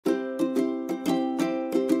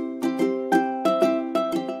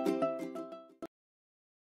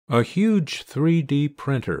A huge 3D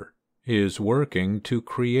printer is working to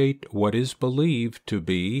create what is believed to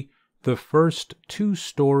be the first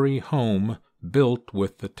two-story home built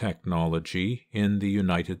with the technology in the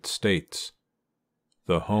United States.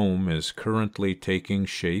 The home is currently taking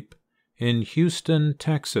shape in Houston,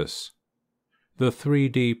 Texas. The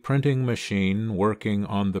 3D printing machine working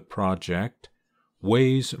on the project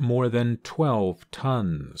weighs more than 12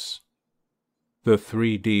 tons. The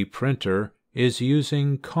 3D printer is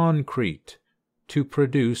using concrete to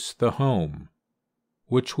produce the home,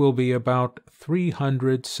 which will be about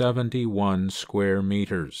 371 square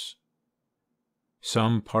meters.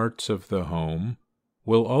 Some parts of the home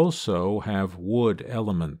will also have wood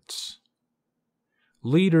elements.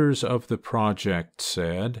 Leaders of the project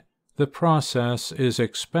said the process is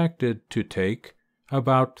expected to take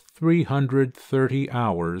about 330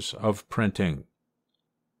 hours of printing.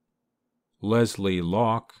 Leslie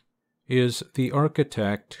Locke is the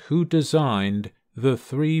architect who designed the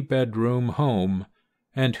 3-bedroom home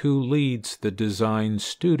and who leads the design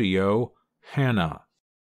studio, Hannah.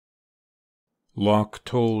 Locke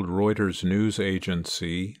told Reuters news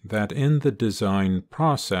agency that in the design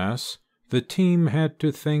process, the team had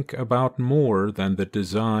to think about more than the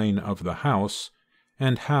design of the house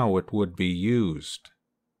and how it would be used.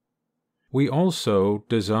 We also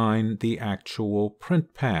design the actual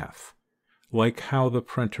print path, like how the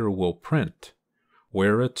printer will print,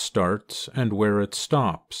 where it starts and where it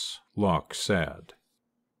stops, Locke said.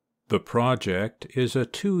 The project is a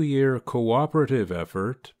 2-year cooperative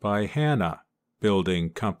effort by Hannah, building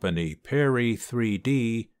company Perry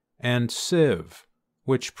 3D, and Civ,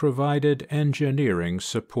 which provided engineering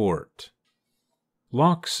support.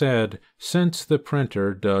 Locke said since the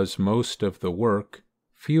printer does most of the work,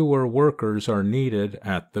 fewer workers are needed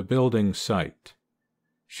at the building site.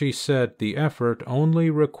 She said the effort only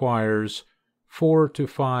requires 4 to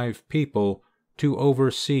 5 people to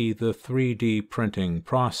oversee the 3D printing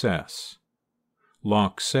process.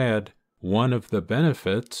 Locke said one of the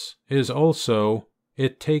benefits is also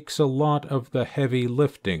it takes a lot of the heavy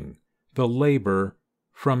lifting, the labor,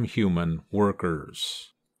 from human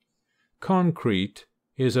workers. Concrete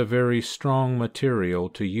is a very strong material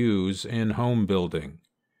to use in home building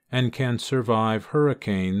and can survive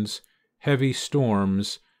hurricanes, heavy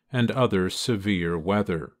storms, and other severe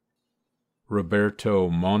weather. Roberto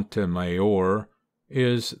Montemayor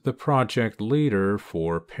is the project leader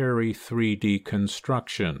for Perry 3D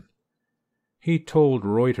Construction. He told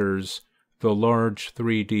Reuters the large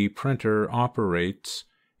 3D printer operates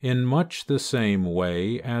in much the same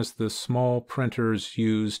way as the small printers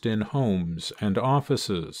used in homes and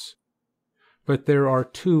offices. But there are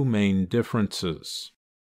 2 main differences.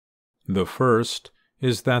 The first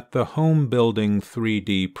is that the home building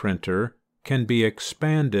 3D printer can be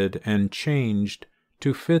expanded and changed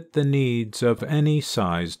to fit the needs of any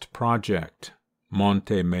sized project,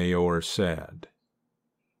 Montemayor said.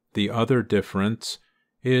 The other difference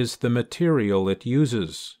is the material it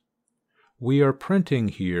uses. We are printing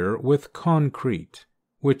here with concrete,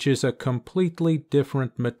 which is a completely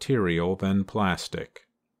different material than plastic.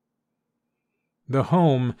 The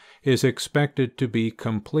home is expected to be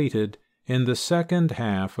completed in the second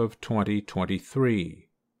half of 2023.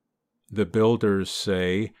 The builders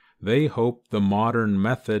say they hope the modern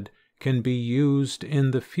method can be used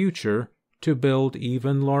in the future to build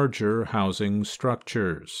even larger housing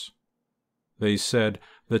structures. They said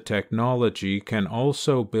the technology can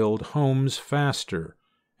also build homes faster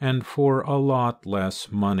and for a lot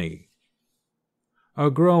less money.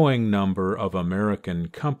 A growing number of American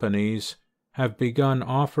companies have begun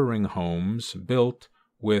offering homes built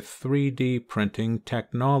with 3D printing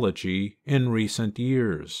technology in recent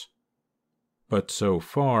years. But so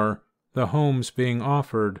far, the homes being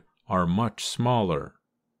offered are much smaller.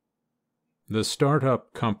 The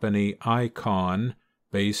startup company Icon,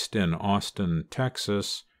 based in Austin,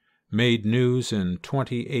 Texas, made news in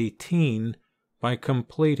 2018 by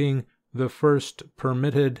completing the first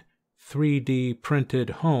permitted 3D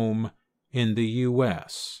printed home in the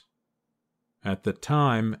U.S. At the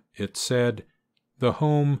time, it said the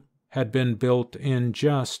home had been built in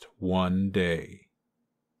just 1 day.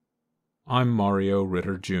 I'm Mario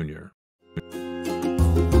Ritter, Jr.